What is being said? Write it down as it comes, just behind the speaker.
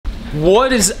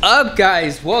What is up,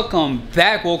 guys? Welcome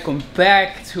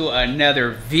back to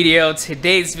another video.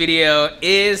 Today's video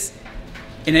is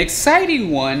an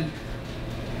exciting one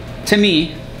to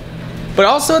me, but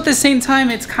also at the same time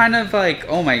it's kind of like,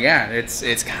 oh my god, it's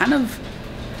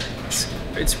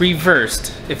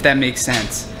reversed, if that makes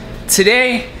sense.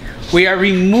 Today we are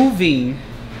removing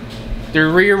the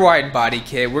rear wide body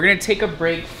kit. We're gonna take a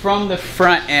break from the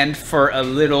front end for a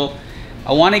little.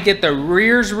 I want to get the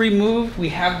rears removed. We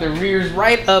have the rears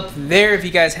right up there. If you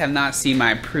guys have not seen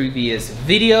my previous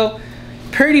video,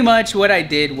 pretty much what I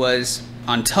did was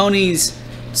on Tony's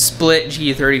split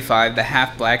G35, the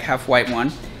half black, half white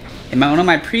one, in one of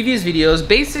my previous videos,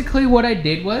 basically what I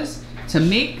did was to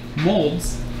make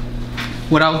molds,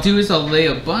 what I'll do is I'll lay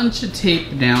a bunch of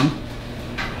tape down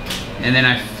and then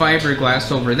I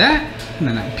fiberglass over that and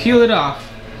then I peel it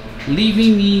off,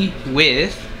 leaving me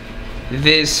with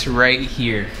this right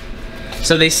here.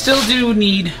 So they still do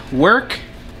need work.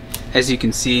 As you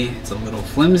can see, it's a little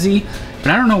flimsy,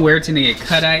 but I don't know where it's gonna get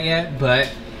cut at yet,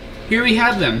 but here we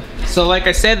have them. So like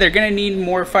I said, they're gonna need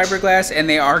more fiberglass and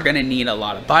they are gonna need a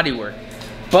lot of body work.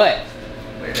 But,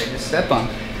 where did I just step on?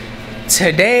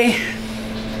 Today,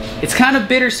 it's kind of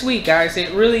bittersweet, guys.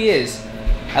 It really is.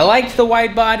 I liked the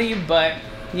wide body, but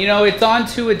you know, it's on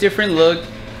to a different look.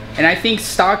 And I think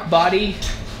stock body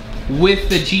with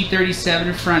the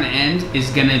G37 front end is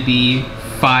gonna be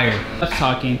fire. Enough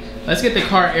talking. Let's get the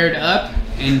car aired up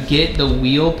and get the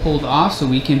wheel pulled off so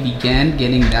we can begin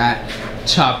getting that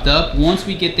chopped up. Once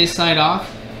we get this side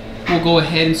off, we'll go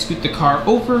ahead and scoot the car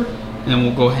over and then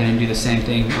we'll go ahead and do the same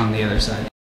thing on the other side.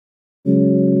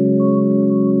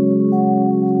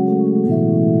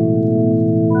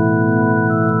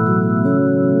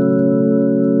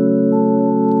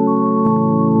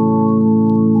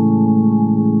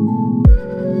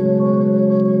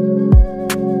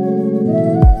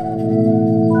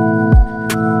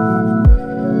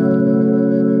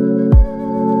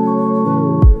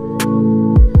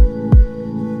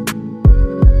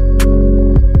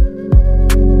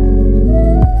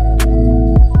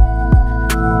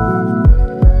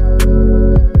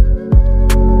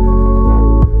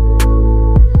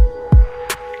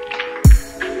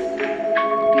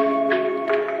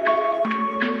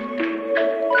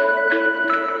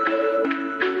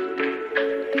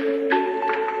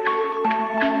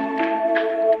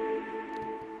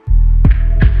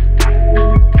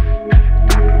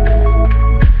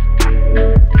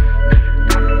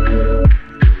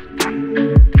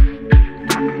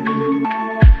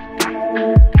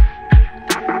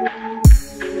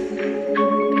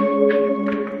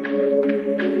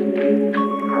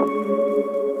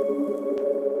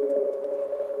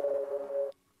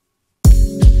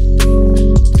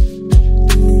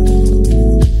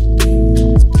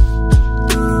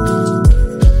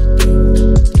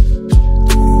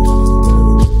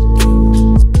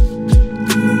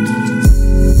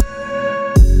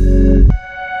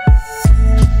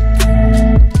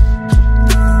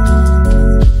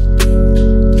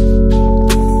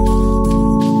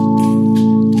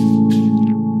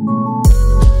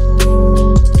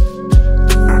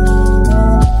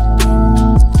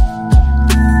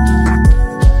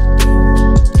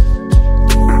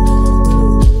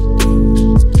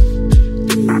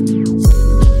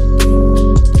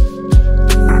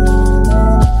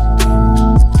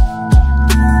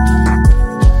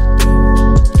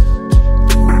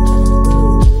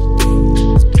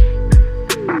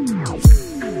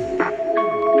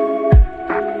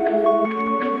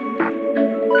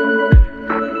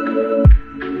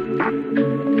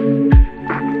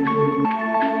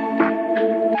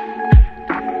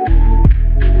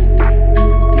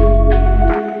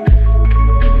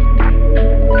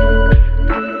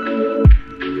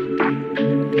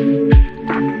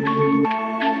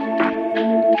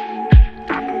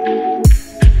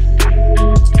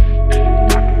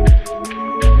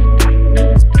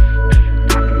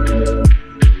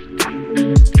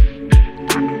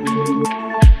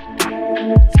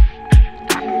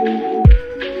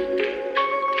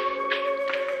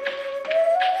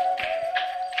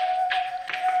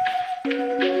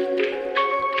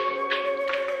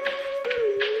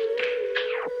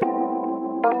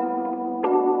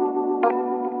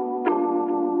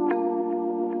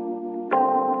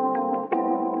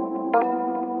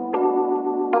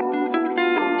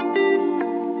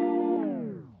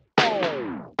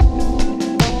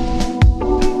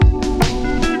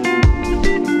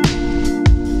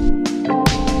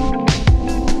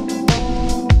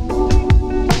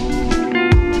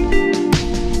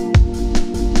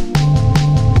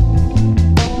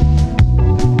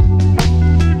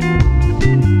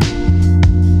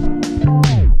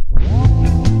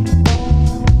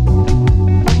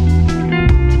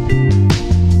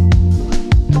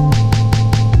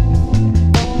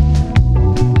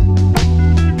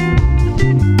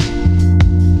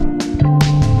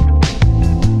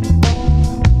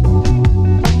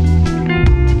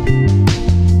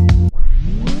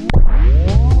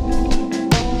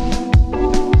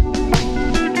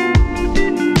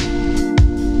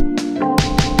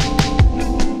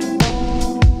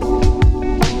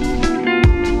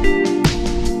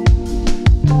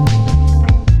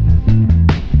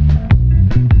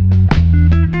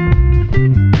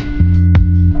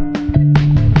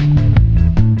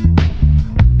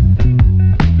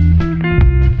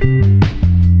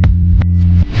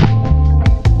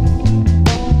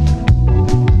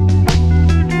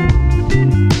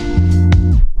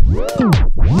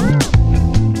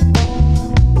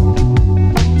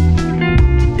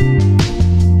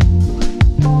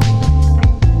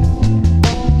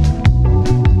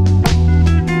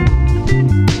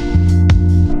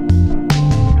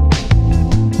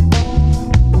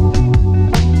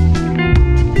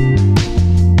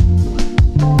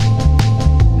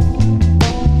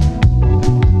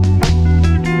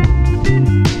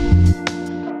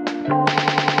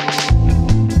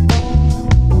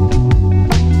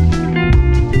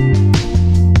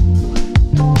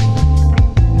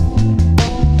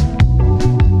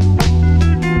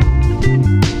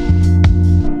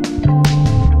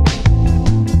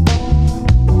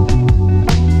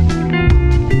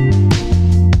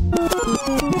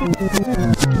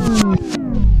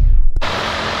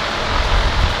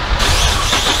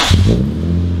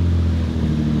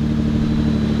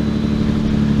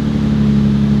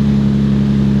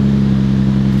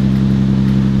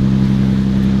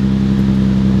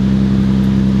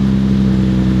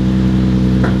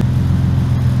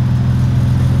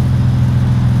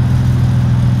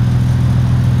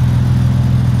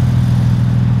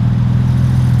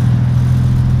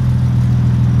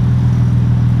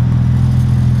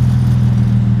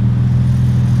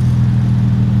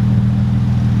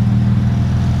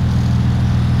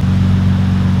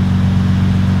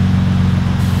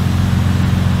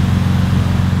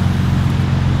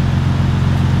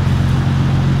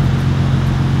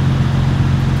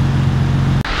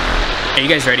 Are you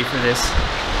guys ready for this?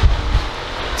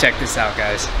 Check this out,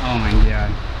 guys. Oh my God.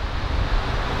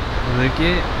 Look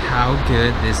at how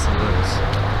good this looks.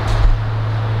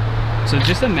 So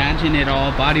just imagine it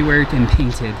all bodyworked and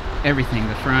painted. Everything,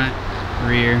 the front,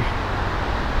 rear.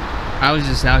 I was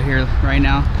just out here right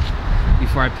now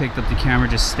before I picked up the camera,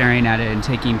 just staring at it and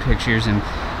taking pictures, and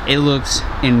it looks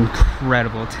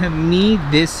incredible. To me,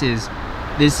 this is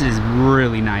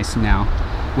really nice now.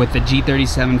 With the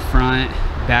G37 front,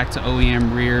 back to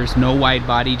OEM rears, no wide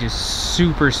body, just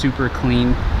super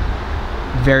clean,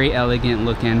 very elegant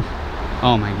looking.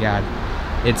 Oh my God,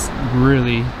 it's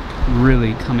really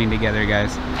coming together,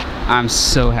 guys. I'm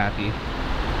so happy.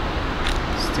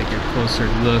 Let's take a closer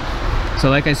look. So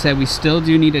like I said, we still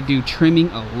do need to do trimming,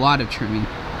 a lot of trimming,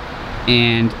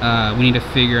 and we need to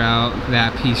figure out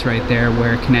that piece right there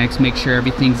where it connects, make sure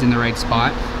everything's in the right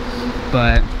spot.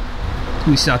 But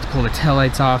we still have to pull the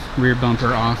taillights off, rear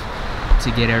bumper off to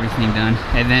get everything done.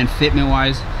 And then fitment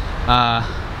wise,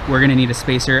 we're gonna need a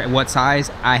spacer. What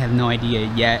size? I have no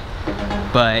idea yet,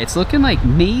 but it's looking like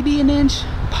maybe an inch,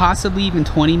 possibly even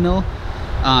 20 mil,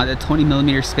 the 20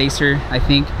 millimeter spacer, I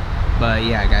think. But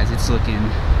yeah, guys, it's looking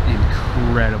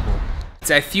incredible.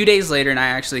 It's a few days later and I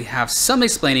actually have some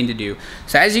explaining to do.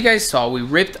 So as you guys saw, we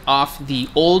ripped off the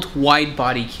old wide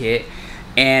body kit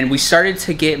and we started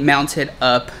to get mounted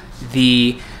up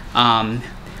the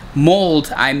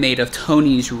mold I made of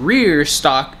Tony's rear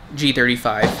stock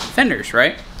G35 fenders,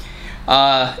 right?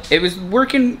 It was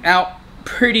working out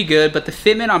pretty good, but the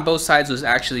fitment on both sides was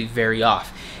actually very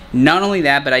off. Not only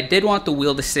that, but I did want the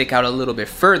wheel to stick out a little bit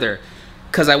further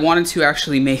because I wanted to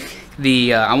actually make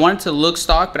the, I wanted to look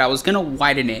stock, but I was gonna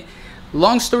widen it.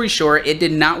 Long story short, it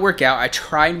did not work out. I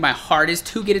tried my hardest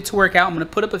to get it to work out. I'm gonna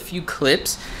put up a few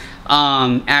clips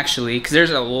actually, because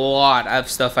there's a lot of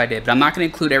stuff I did, but I'm not going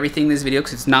to include everything in this video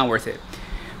because it's not worth it.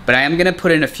 But I am going to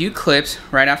put in a few clips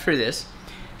right after this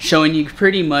showing you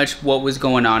pretty much what was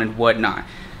going on and whatnot.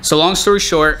 So long story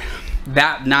short,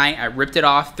 that night I ripped it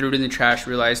off, threw it in the trash,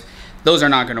 realized those are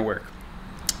not going to work.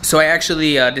 So I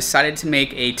actually decided to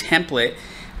make a template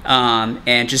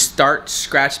and just start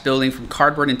scratch building from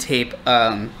cardboard and tape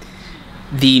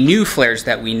the new flares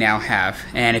that we now have.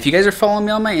 And if you guys are following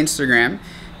me on my Instagram,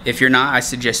 if you're not, I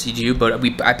suggest you do, but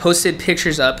I posted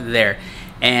pictures up there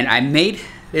and I made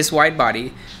this wide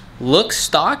body look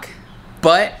stock,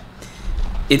 but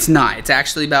it's not. It's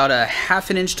actually about a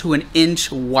 ½ inch to an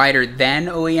inch wider than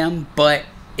OEM, but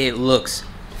it looks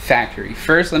factory.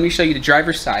 First, let me show you the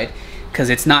driver's side because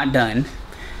it's not done.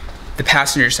 The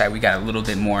passenger side, we got a little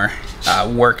bit more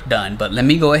work done, but let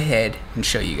me go ahead and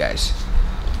show you guys.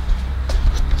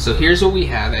 So here's what we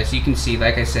have. As you can see,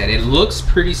 like I said, it looks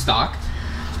pretty stock.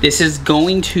 This is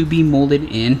going to be molded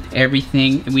in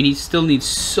everything, and we still need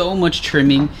so much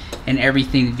trimming and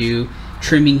everything to do.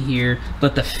 Trimming here,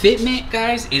 but the fitment,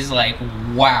 guys, is like,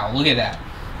 wow, look at that.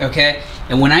 Okay,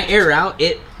 and when I air out,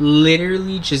 it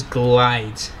literally just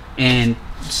glides and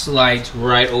slides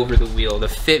right over the wheel. The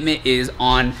fitment is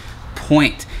on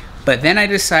point. But then I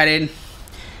decided,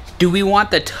 do we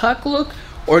want the tuck look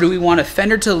or do we want a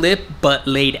fender to lip but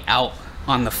laid out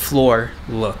on the floor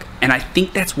look? And I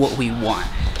think that's what we want.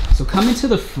 So coming to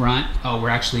the front, oh, we're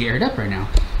actually aired up right now.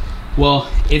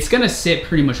 Well, it's gonna sit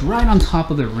pretty much right on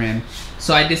top of the rim.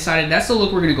 So I decided that's the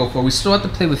look we're gonna go for. We still have to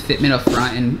play with fitment up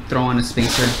front and throw on a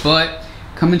spacer, but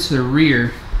coming to the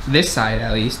rear, this side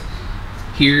at least,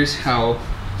 here's how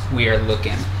we are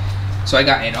looking. So I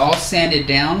got it all sanded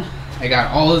down. I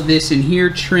got all of this in here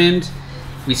trimmed.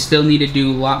 We still need to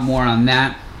do a lot more on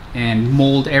that and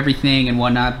mold everything and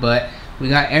whatnot, but we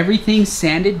got everything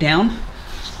sanded down.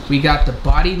 We got the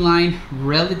body line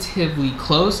relatively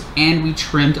close and we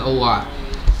trimmed a lot.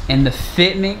 And the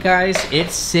fitment, guys,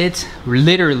 it sits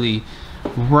literally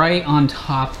right on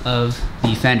top of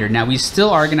the fender. Now we still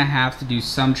are gonna have to do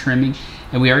some trimming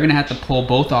and we are gonna have to pull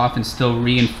both off and still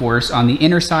reinforce on the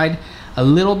inner side a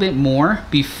little bit more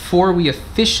before we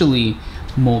officially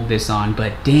mold this on.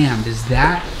 But damn, does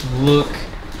that look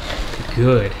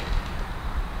good.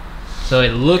 So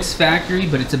it looks factory,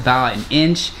 but it's about an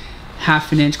inch,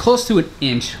 ½ an inch, close to an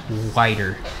inch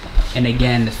wider. And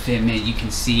again, the fitment, you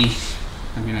can see,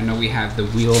 I mean, I know we have the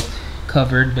wheel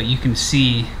covered, but you can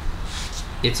see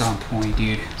it's on point,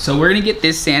 dude. So we're gonna get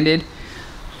this sanded.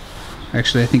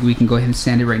 Actually, I think we can go ahead and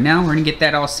sand it right now. We're gonna get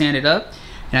that all sanded up.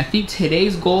 And I think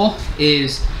today's goal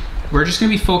is we're just gonna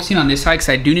be focusing on this side because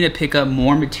I do need to pick up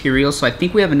more material. So I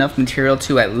think we have enough material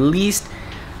to at least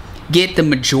get the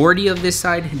majority of this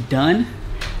side done.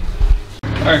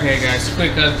 Okay guys,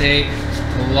 quick update.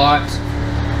 A lot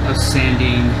of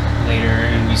sanding later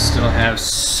and we still have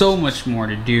so much more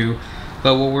to do.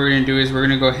 But what we're gonna do is we're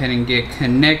gonna go ahead and get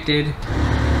connected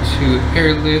to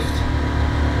airlift.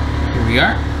 Here we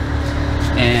are.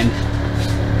 And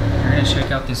we're gonna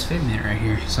check out this fitment right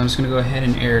here. So I'm just gonna go ahead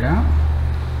and air it out.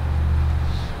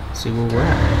 See where we're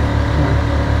at.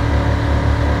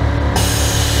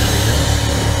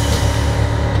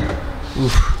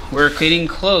 Oof, we're getting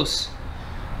close.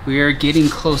 We are getting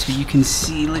close, but you can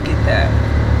see, look at that.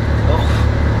 Oh,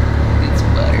 it's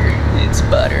butter, it's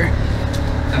butter.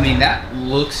 I mean, that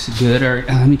looks good. Or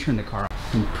let me turn the car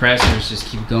off. Compressors just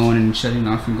keep going and shutting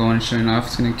off and going and shutting off.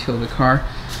 It's gonna kill the car.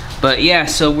 But yeah,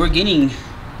 so we're getting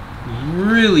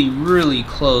really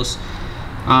close.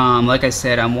 Like I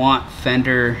said, I want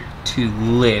fender to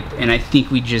lip, and I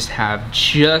think we just have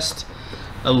just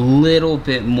a little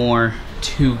bit more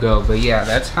to go. But yeah,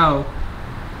 that's how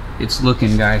it's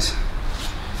looking, guys.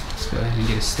 Let's go ahead and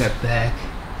get a step back.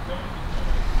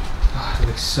 Oh, it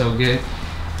looks so good.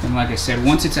 And like I said,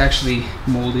 once it's actually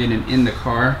molded and in the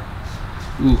car,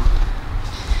 ooh.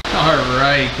 All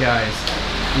right, guys,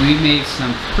 we made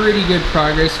some pretty good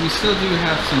progress. We still do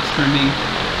have some trimming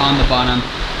on the bottom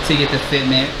to get the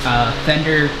fitment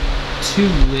fender to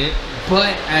lip,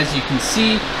 but as you can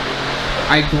see,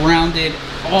 I grounded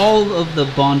all of the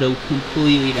Bondo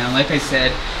completely down. Like I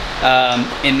said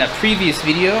in the previous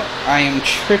video, I am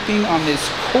tripping on this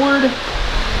cord.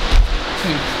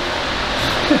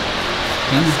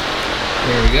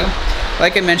 There we go.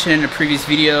 Like I mentioned in the previous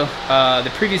video,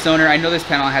 the previous owner, I know this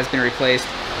panel has been replaced,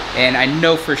 and I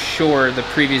know for sure the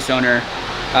previous owner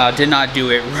did not do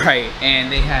it right,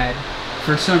 and they had,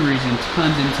 for some reason,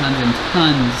 tons and tons and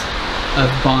tons of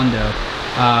Bondo.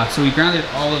 So we grounded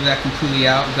all of that completely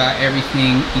out, got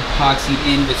everything epoxied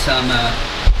in with some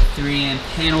 3M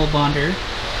panel bonder.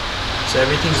 So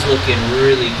everything's looking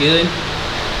really good.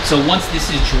 So once this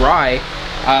is dry,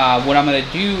 what I'm gonna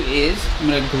do is I'm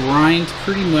gonna grind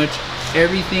pretty much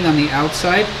everything on the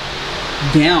outside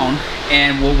down,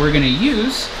 and what we're gonna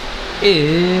use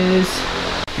is,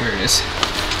 here it is,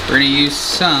 we're gonna use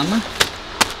some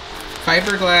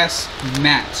fiberglass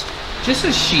mat, just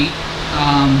a sheet,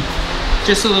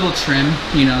 just a little trim,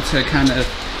 you know, to kind of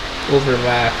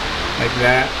overlap like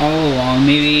that all along,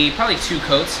 maybe probably 2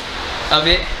 coats of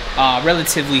it,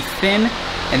 relatively thin.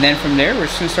 And then from there, we're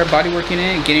just gonna start body working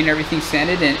it and getting everything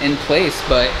sanded and in place.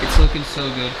 But it's looking so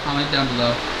good. Comment down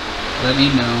below. Let me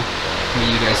know what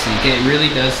you guys think. It really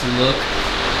does look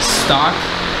stock,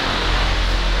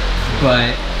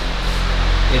 but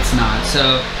it's not.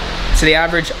 So to the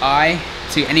average eye,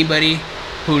 to anybody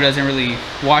who doesn't really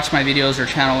watch my videos or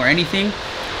channel or anything,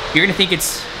 you're gonna think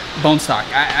it's bone stock.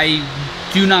 I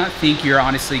do not think you're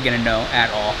honestly gonna know at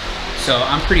all. So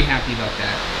I'm pretty happy about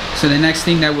that. So the next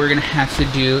thing that we're gonna have to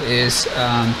do is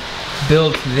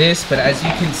build this, but as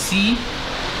you can see,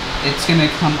 it's gonna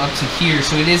come up to here,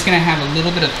 so it is gonna have a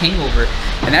little bit of hangover,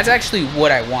 and that's actually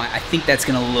what I want. I think that's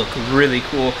gonna look really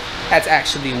cool. That's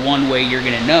actually one way you're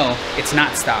gonna know it's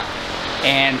not stock,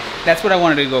 and that's what I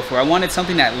wanted to go for. I wanted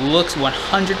something that looks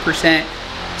 100%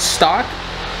 stock,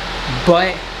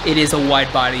 but it is a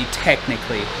wide body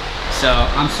technically. So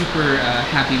I'm super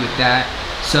happy with that.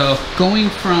 So going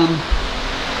from,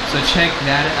 so check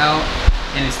that out,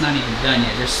 and it's not even done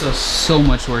yet. There's still so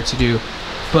much work to do.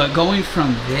 But going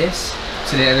from this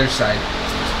to the other side,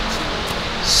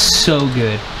 so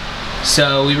good.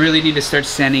 So we really need to start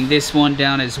sanding this one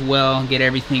down as well, get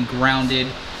everything grounded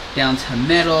down to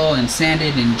metal and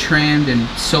sanded and trimmed and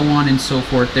so on and so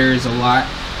forth. There is a lot.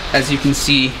 As you can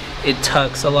see, it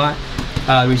tucks a lot.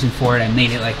 Reason for it, I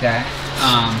made it like that.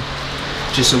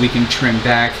 Just so we can trim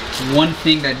back. One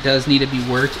thing that does need to be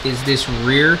worked is this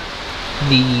rear.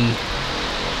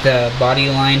 The body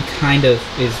line kind of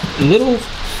is a little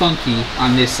funky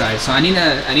on this side, so I need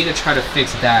to try to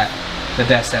fix that the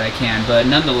best that I can. But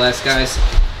nonetheless, guys,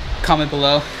 comment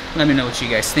below, let me know what you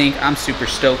guys think. I'm super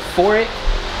stoked for it.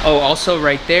 Oh, also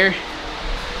right there,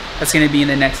 that's gonna be in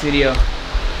the next video.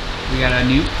 We got a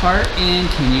new part in.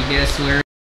 Can you guess where